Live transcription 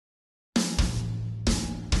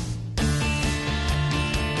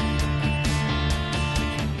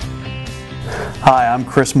Hi, I'm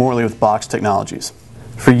Chris Morley with Box Technologies.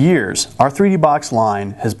 For years, our 3D Box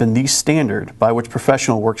line has been the standard by which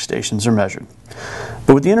professional workstations are measured.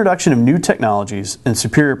 But with the introduction of new technologies and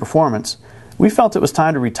superior performance, we felt it was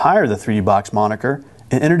time to retire the 3D Box moniker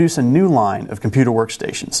and introduce a new line of computer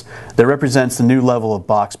workstations that represents the new level of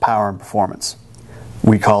box power and performance.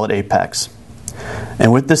 We call it APEXX.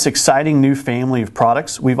 And with this exciting new family of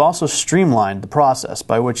products, we've also streamlined the process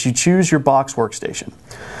by which you choose your box workstation.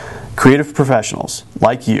 Creative professionals,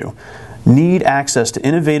 like you, need access to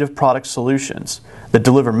innovative product solutions that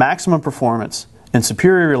deliver maximum performance and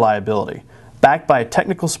superior reliability, backed by a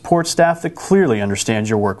technical support staff that clearly understands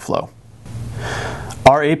your workflow.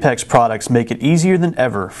 Our APEXX products make it easier than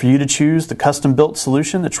ever for you to choose the custom-built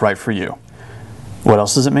solution that's right for you. What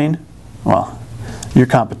else does it mean? Well, your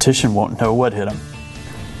competition won't know what hit them.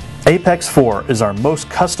 APEXX 4 is our most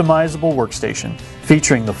customizable workstation,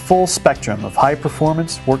 featuring the full spectrum of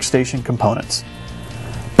high-performance workstation components.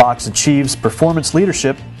 Box achieves performance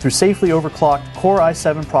leadership through safely overclocked Core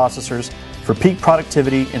i7 processors for peak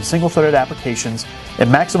productivity in single-threaded applications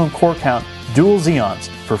and maximum core count dual Xeons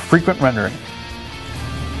for frequent rendering.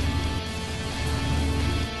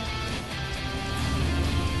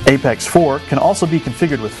 APEXX 4 can also be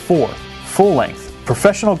configured with 4 full-length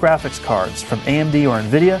professional graphics cards from AMD or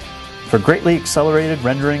NVIDIA for greatly accelerated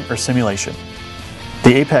rendering or simulation.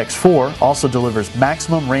 The APEXX 4 also delivers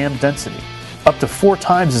maximum RAM density, up to 4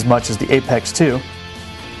 times as much as the APEXX 2,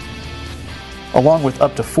 along with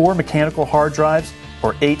up to 4 mechanical hard drives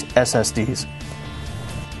or 8 SSDs.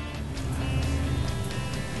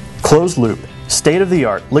 Closed-loop,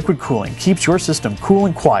 state-of-the-art liquid cooling keeps your system cool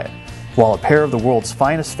and quiet, while a pair of the world's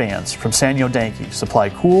finest fans from Sanyo Denki supply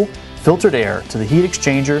cool, filtered air to the heat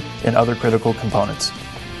exchanger and other critical components.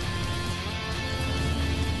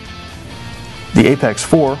 The APEXX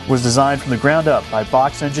 4 was designed from the ground up by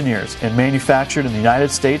Box engineers and manufactured in the United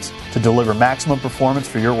States to deliver maximum performance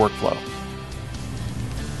for your workflow.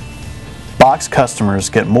 Box customers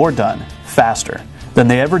get more done, faster, than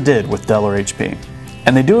they ever did with Dell or HP.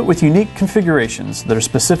 And they do it with unique configurations that are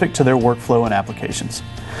specific to their workflow and applications.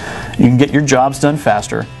 You can get your jobs done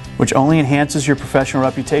faster, which only enhances your professional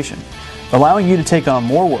reputation, allowing you to take on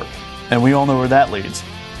more work, and we all know where that leads,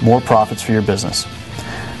 more profits for your business.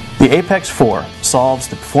 The APEXX 4 solves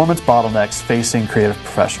the performance bottlenecks facing creative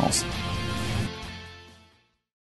professionals.